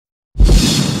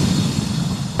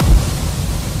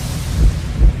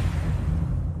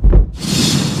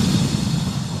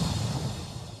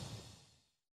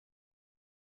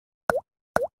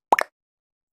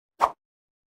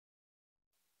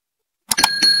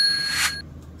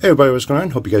Hey everybody, what's going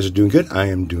on? Hope you guys are doing good. I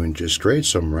am doing just great.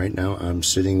 So right now I'm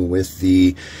sitting with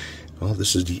the, well,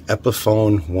 this is the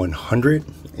Epiphone 100,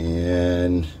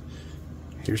 and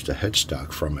here's the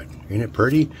headstock from it. Ain't it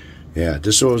pretty? Yeah,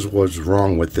 this was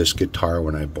wrong with this guitar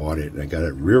when I bought it, and I got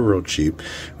it real cheap.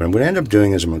 What I'm going to end up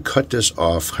doing is I'm going to cut this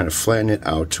off, kind of flatten it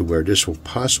out to where this will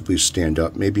possibly stand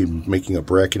up, maybe making a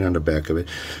bracket on the back of it,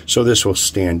 so this will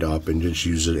stand up and just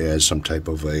use it as some type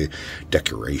of a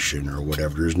decoration or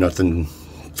whatever. There's nothing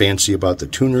fancy about the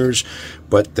tuners,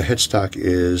 but the headstock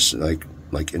is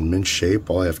like in mint shape.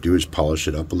 All I have to do is polish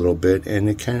it up a little bit, and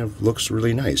it kind of looks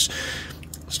really nice.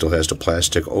 Still has the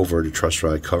plastic over the truss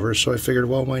rod cover, so I figured,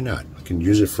 well, why not? I can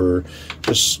use it for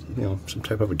just, you know, some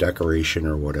type of a decoration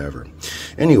or whatever.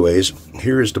 Anyways,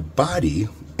 here is the body,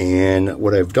 and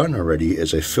what I've done already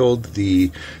is I filled the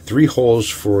 3 holes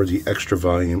for the extra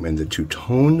volume and the 2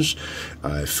 tones.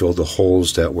 I filled the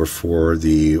holes that were for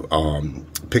the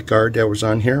pick guard that was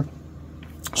on here.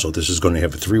 So this is going to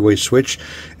have a 3-way switch,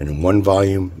 and in 1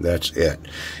 volume, that's it.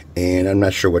 And I'm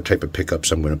not sure what type of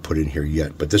pickups I'm going to put in here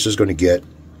yet, but this is going to get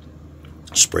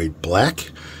sprayed black,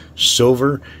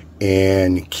 silver,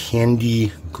 and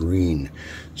candy green.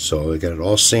 So I got it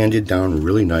all sanded down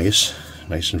really nice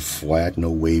and flat, no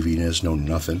waviness, no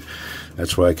nothing.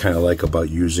 That's what I kind of like about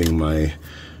using my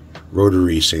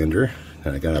rotary sander.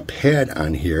 And I got a pad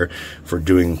on here for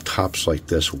doing tops like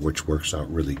this, which works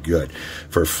out really good.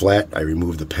 For flat, I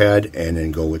remove the pad and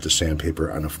then go with the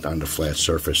sandpaper on the flat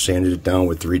surface. Sanded it down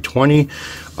with 320.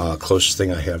 Closest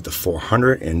thing I have to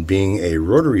 400. And being a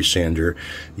rotary sander,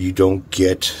 you don't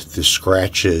get the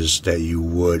scratches that you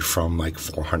would from like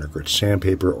 400 grit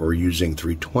sandpaper or using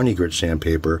 320 grit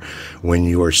sandpaper when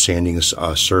you are sanding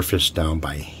a surface down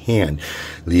by hand,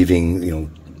 leaving, you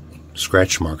know,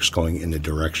 scratch marks going in the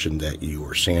direction that you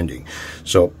were sanding.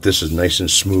 So this is nice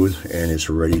and smooth, and it's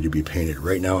ready to be painted.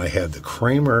 Right now I have the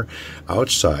Kramer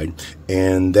outside,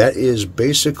 and that is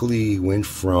basically went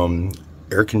from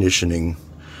air conditioning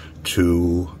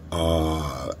to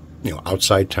you know,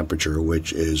 outside temperature,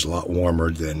 which is a lot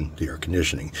warmer than the air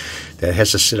conditioning. That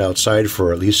has to sit outside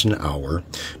for at least an hour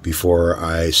before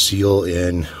I seal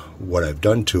in what I've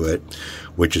done to it,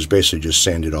 which is basically just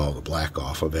sanded all the black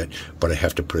off of it, but I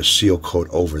have to put a seal coat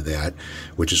over that,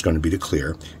 which is going to be the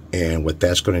clear. And what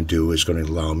that's going to do is going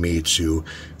to allow me to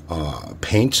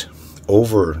paint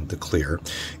over the clear,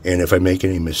 and if I make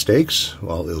any mistakes,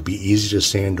 well, it'll be easy to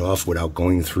sand off without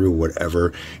going through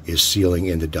whatever is sealing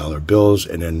in the dollar bills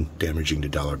and then damaging the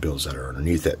dollar bills that are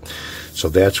underneath it. So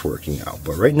that's working out.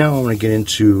 But right now I want to get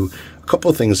into a couple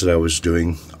of things that I was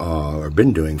doing or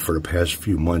been doing for the past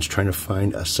few months, trying to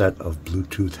find a set of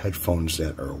Bluetooth headphones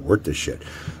that are worth the shit.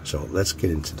 So let's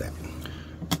get into that.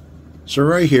 So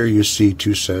right here you see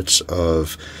 2 sets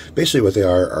of basically what they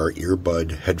are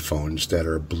earbud headphones that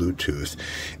are Bluetooth.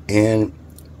 And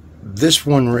this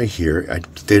one right here,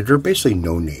 they're basically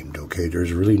no-named, okay?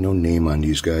 There's really no name on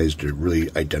these guys to really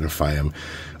identify them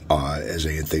as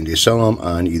anything. They sell them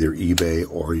on either eBay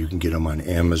or you can get them on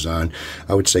Amazon.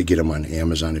 I would say get them on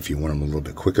Amazon if you want them a little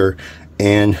bit quicker.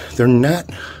 And they're not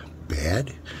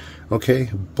bad, okay,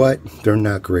 but they're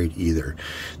not great either.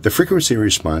 The frequency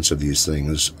response of these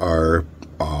things are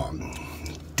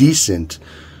decent,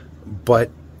 but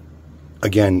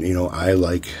again, you know, I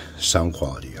like sound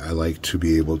quality. I like to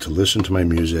be able to listen to my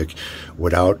music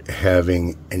without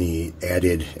having any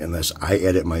added, unless I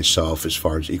edit myself as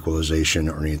far as equalization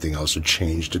or anything else to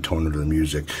change the tone of the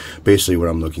music. Basically what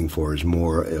I'm looking for is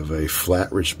more of a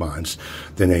flat response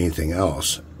than anything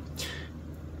else.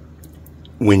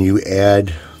 When you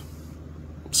add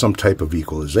some type of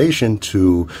equalization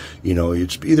to, you know,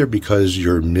 it's either because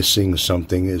you're missing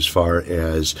something as far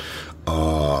as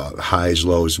highs,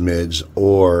 lows, mids,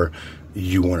 or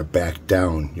you want to back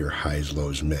down your highs,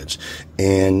 lows, mids.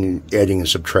 And adding and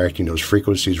subtracting those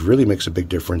frequencies really makes a big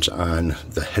difference on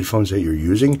the headphones that you're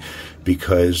using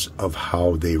because of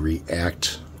how they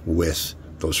react with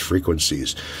those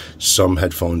frequencies. Some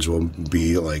headphones will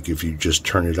be like, if you just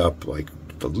turn it up like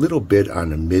a little bit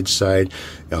on the mid side,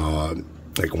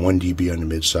 like 1 dB on the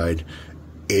mid side,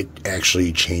 it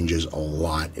actually changes a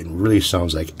lot and really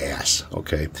sounds like ass,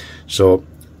 okay? So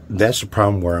that's the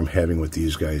problem where I'm having with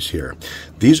these guys here.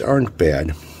 These aren't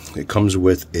bad. It comes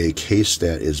with a case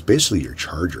that is basically your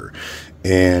charger,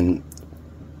 and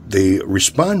they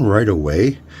respond right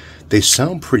away. They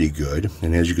sound pretty good,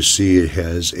 and as you can see, it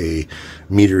has a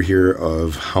meter here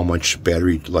of how much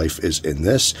battery life is in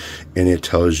this, and it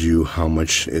tells you how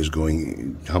much is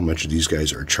going, how much these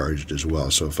guys are charged as well.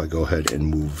 So if I go ahead and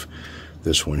move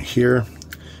this one here,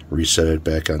 reset it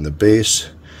back on the base,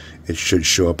 it should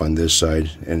show up on this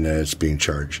side, and that it's being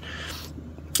charged.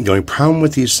 The only problem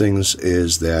with these things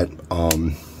is that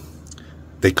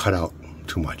they cut out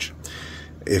too much.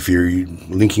 If you're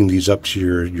linking these up to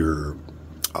your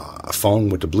phone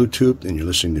with the Bluetooth and you're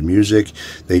listening to music,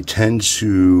 they tend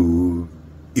to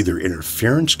either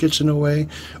interference gets in the way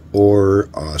or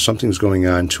something's going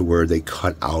on to where they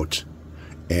cut out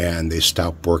and they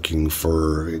stop working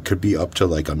for, it could be up to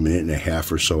like a minute and a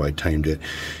half or so. I timed it,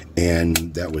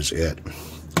 and that was it.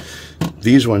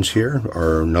 These ones here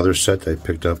are another set that I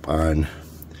picked up on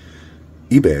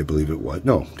eBay, I believe it was.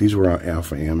 No, these were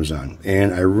off of Amazon.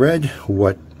 And I read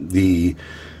what the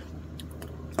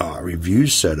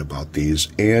reviews said about these,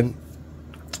 and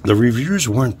the reviews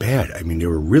weren't bad. I mean, they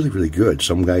were really, really good.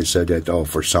 Some guys said that, oh,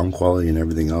 for sound quality and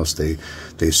everything else, they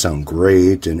sound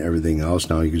great and everything else.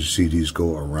 Now you can see these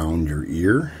go around your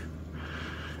ear.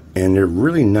 And they're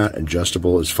really not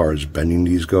adjustable as far as bending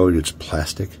these go. It's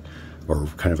plastic, or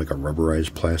kind of like a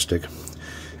rubberized plastic.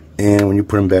 And when you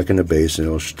put them back in the base,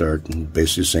 it'll start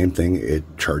basically the same thing. It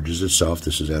charges itself.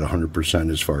 This is at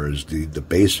 100% as far as the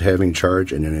base having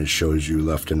charge, and then it shows you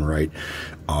left and right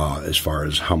as far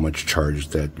as how much charge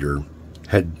that your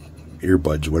head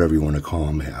earbuds, whatever you want to call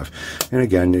them, have. And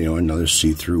again, you know, another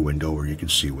see-through window where you can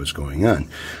see what's going on.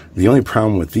 The only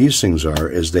problem with these things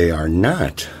is they are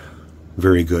not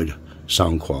very good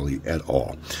sound quality at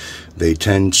all. They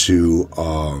tend to,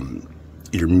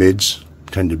 your mids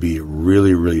tend to be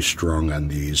really, really strong on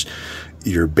these.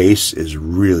 Your bass is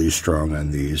really strong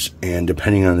on these, and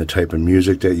depending on the type of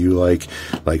music that you like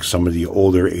some of the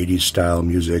older 80s style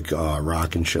music,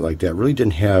 rock and shit like that, really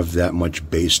didn't have that much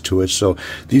bass to it. So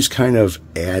these kind of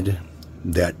add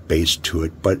that bass to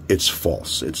it, but it's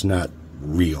false. It's not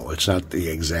real. It's not the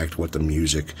exact what the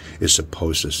music is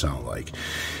supposed to sound like.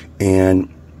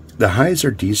 And the highs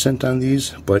are decent on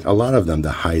these, but a lot of them,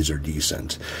 the highs are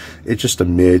decent. It's just the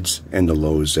mids and the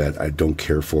lows that I don't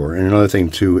care for. And another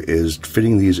thing too is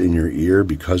fitting these in your ear,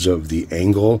 because of the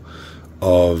angle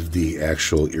of the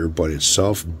actual earbud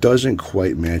itself, doesn't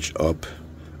quite match up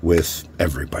with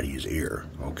everybody's ear,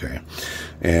 okay?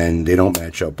 And they don't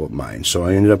match up with mine. So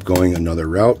I ended up going another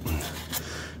route,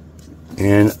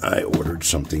 and I ordered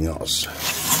something else.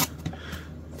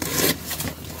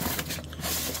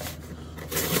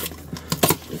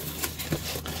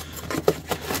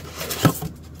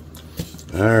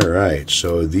 Alright,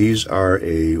 so these are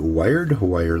a wired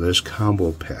wireless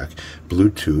combo pack,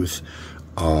 Bluetooth.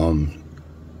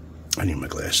 I need my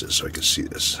glasses so I can see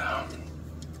this.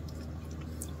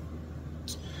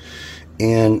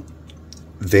 And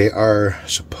they are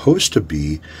supposed to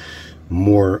be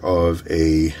more of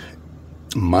a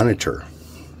monitor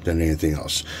than anything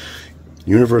else.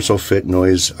 Universal fit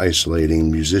noise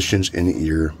isolating musicians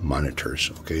in-ear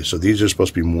monitors. Okay, so these are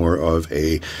supposed to be more of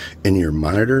a in-ear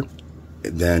monitor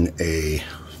than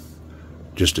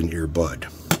just an earbud.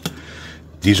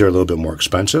 These are a little bit more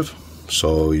expensive,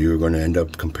 so you're going to end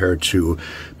up, compared to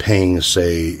paying,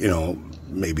 say, you know,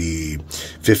 maybe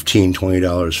 $15,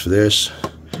 $20 for this,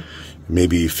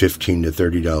 maybe $15 to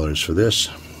 $30 for this,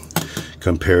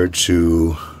 compared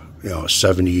to, you know,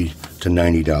 $70 to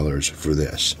 $90 for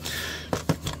this.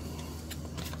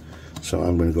 So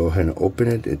I'm going to go ahead and open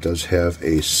it. It does have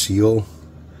a seal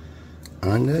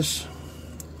on this.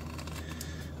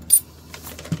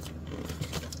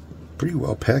 Pretty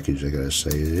well packaged, I gotta say.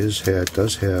 It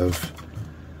does have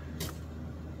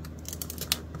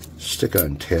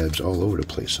stick-on tabs all over the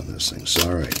place on this thing. So,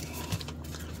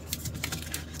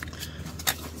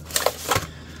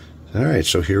 all right,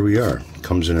 so here we are.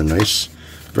 Comes in a nice,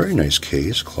 very nice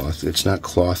case, cloth. It's not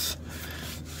cloth.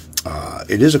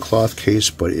 It is a cloth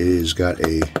case, but it has got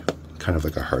a kind of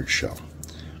like a hard shell.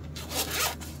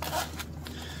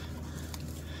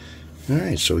 All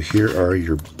right, so here are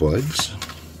your buds.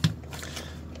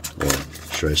 Or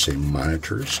should I say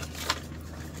monitors.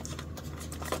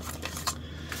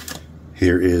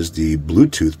 Here is the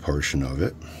Bluetooth portion of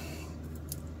it.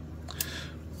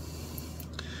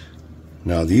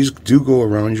 Now these do go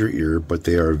around your ear, but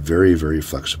they are very, very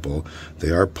flexible.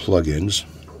 They are plug-ins,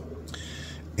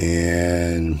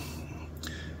 and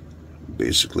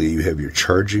basically you have your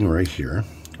charging right here,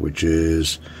 which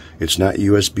is, it's not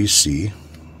USB-C.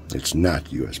 It's not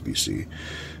USB-C.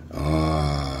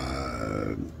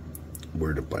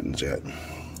 Where the button's at.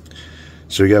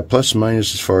 So you got plus and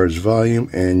minus as far as volume,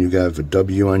 and you got a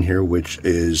W on here, which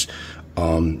is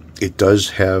it does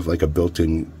have like a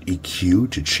built-in EQ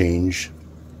to change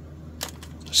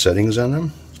settings on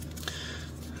them.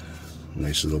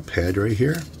 Nice little pad right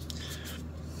here,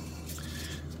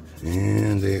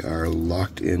 and they are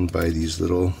locked in by these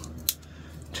little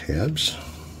tabs.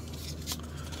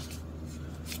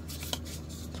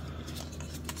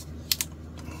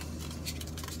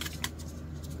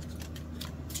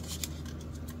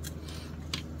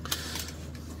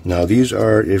 Now these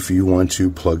are if you want to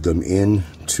plug them in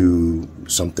to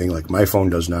something. Like my phone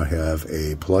does not have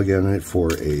a plug in it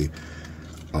for a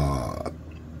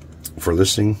for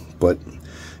listening,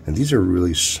 and these are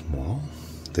really small.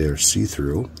 They are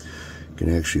see-through. You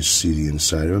can actually see the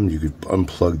inside of them. You could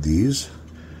unplug these.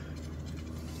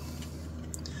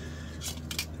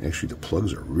 Actually, the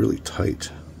plugs are really tight.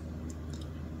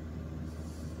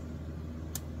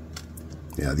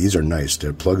 Yeah, these are nice.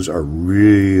 The plugs are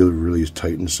really, really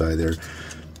tight inside there.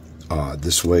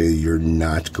 This way you're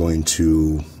not going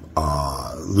to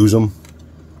lose them,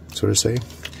 so to say.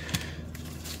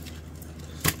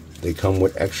 They come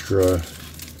with extra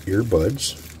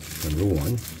earbuds, number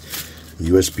one.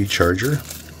 USB charger.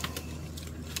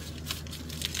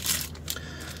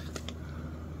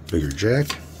 Bigger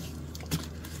jack.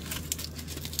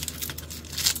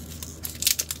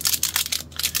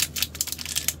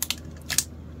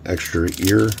 Extra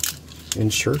ear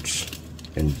inserts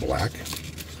in black.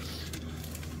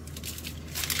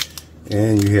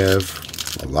 And you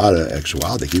have a lot of extra.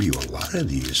 Wow, they give you a lot of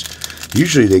these.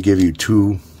 Usually they give you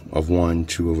 2 of one,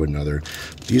 2 of another.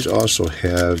 These also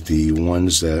have the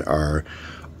ones that are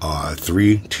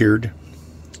 3-tiered.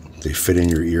 They fit in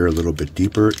your ear a little bit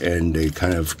deeper, and they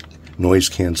kind of noise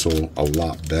cancel a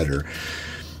lot better.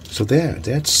 So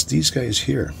that's these guys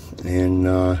here. And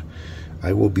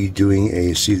I will be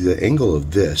doing see, the angle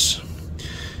of this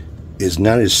is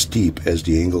not as steep as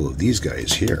the angle of these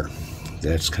guys here.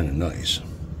 That's kind of nice.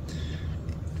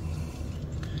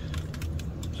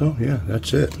 So yeah,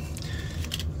 that's it.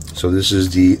 So this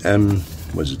is the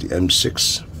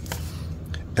M6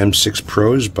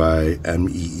 Pros by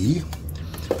MEE,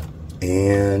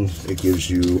 and it gives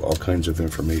you all kinds of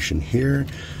information here.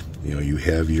 You know, you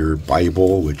have your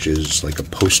Bible, which is like a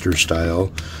poster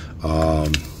style.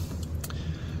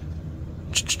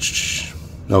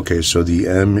 Okay, so the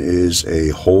M is a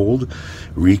hold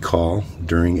recall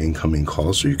during incoming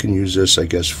calls. So you can use this, I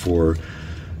guess, for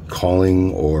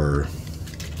calling or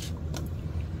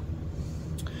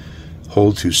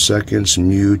hold 2 seconds,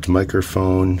 mute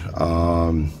microphone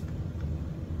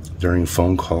during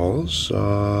phone calls.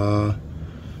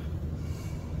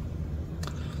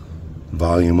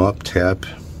 Volume up, tap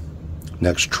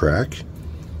next track.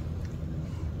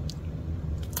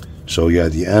 So yeah,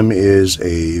 the M is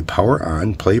a power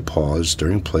on, play pause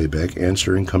during playback,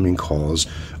 answer incoming calls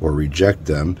or reject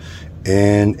them,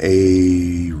 and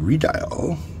a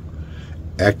redial.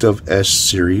 Active S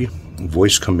Siri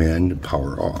voice command,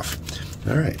 power off.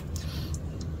 All right.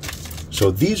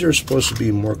 So these are supposed to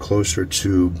be more closer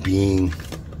to being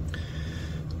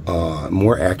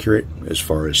more accurate as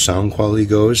far as sound quality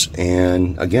goes,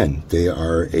 and again, they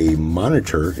are a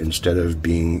monitor instead of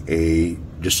being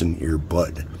just an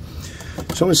earbud.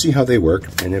 So I'm going to see how they work,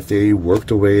 and if they work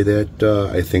the way that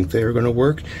I think they are going to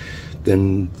work,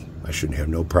 then I shouldn't have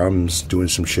no problems doing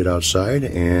some shit outside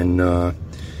and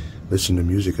listen to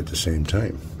music at the same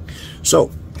time.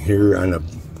 So here on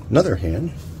another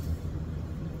hand,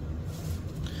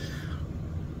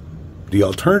 the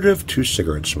alternative to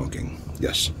cigarette smoking.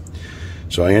 Yes.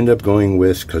 So I end up going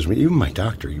with, because even my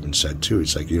doctor even said too,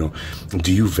 it's like, you know,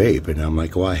 do you vape? And I'm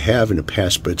like, well, I have in the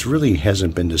past, but it really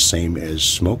hasn't been the same as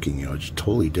smoking. You know, it's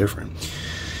totally different.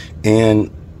 And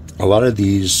a lot of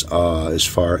these, as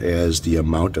far as the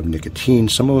amount of nicotine,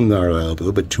 some of them are a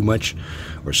little bit too much,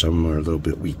 or some are a little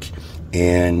bit weak.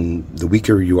 And the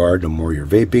weaker you are, the more you're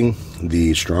vaping.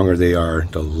 The stronger they are,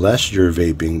 the less you're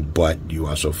vaping, but you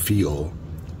also feel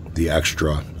the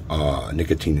extra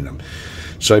nicotine in them.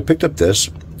 So I picked up this,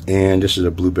 and this is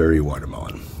a blueberry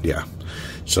watermelon. Yeah.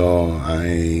 So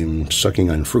I'm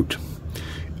sucking on fruit.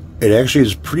 It actually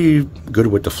is pretty good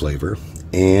with the flavor,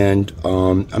 and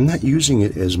I'm not using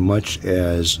it as much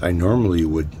as I normally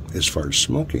would as far as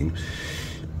smoking.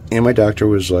 And my doctor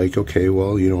was like, okay,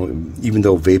 well, you know, even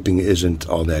though vaping isn't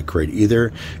all that great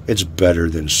either, it's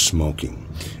better than smoking.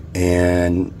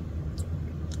 And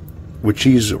which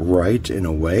he's right in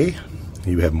a way.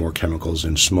 You have more chemicals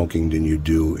in smoking than you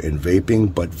do in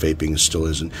vaping, but vaping still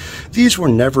isn't. These were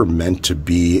never meant to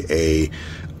be a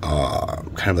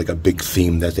kind of like a big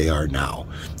theme that they are now.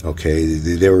 Okay,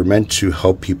 they were meant to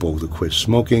help people to quit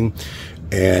smoking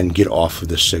and get off of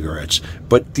the cigarettes.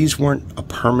 But these weren't a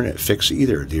permanent fix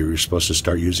either. They were supposed to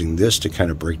start using this to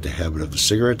kind of break the habit of the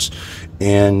cigarettes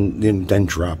and then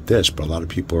drop this. But a lot of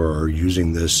people are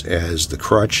using this as the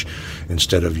crutch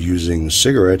instead of using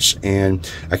cigarettes. And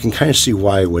I can kind of see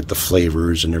why with the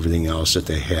flavors and everything else that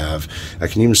they have. I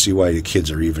can even see why the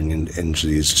kids are even into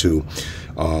these too.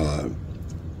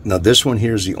 Now this one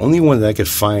here is the only one that I could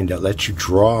find that lets you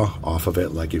draw off of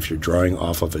it, like if you're drawing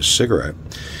off of a cigarette.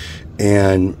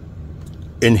 And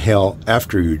inhale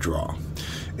after you draw,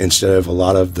 instead of a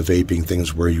lot of the vaping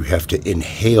things where you have to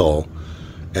inhale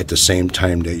at the same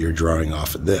time that you're drawing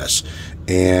off of this.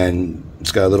 And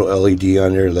it's got a little LED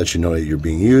on there to let you know that you're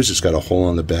being used. It's got a hole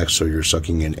on the back so you're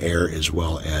sucking in air as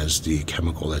well as the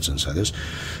chemical that's inside this.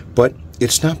 But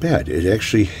it's not bad. It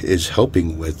actually is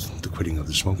helping with the quitting of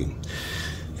the smoking.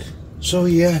 So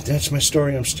yeah, that's my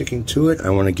story. I'm sticking to it. I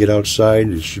want to get outside.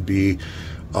 It should be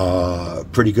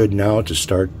pretty good now to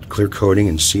start clear coating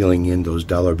and sealing in those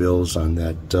dollar bills on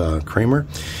that Kramer.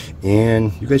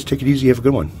 And you guys take it easy. Have a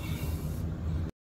good one.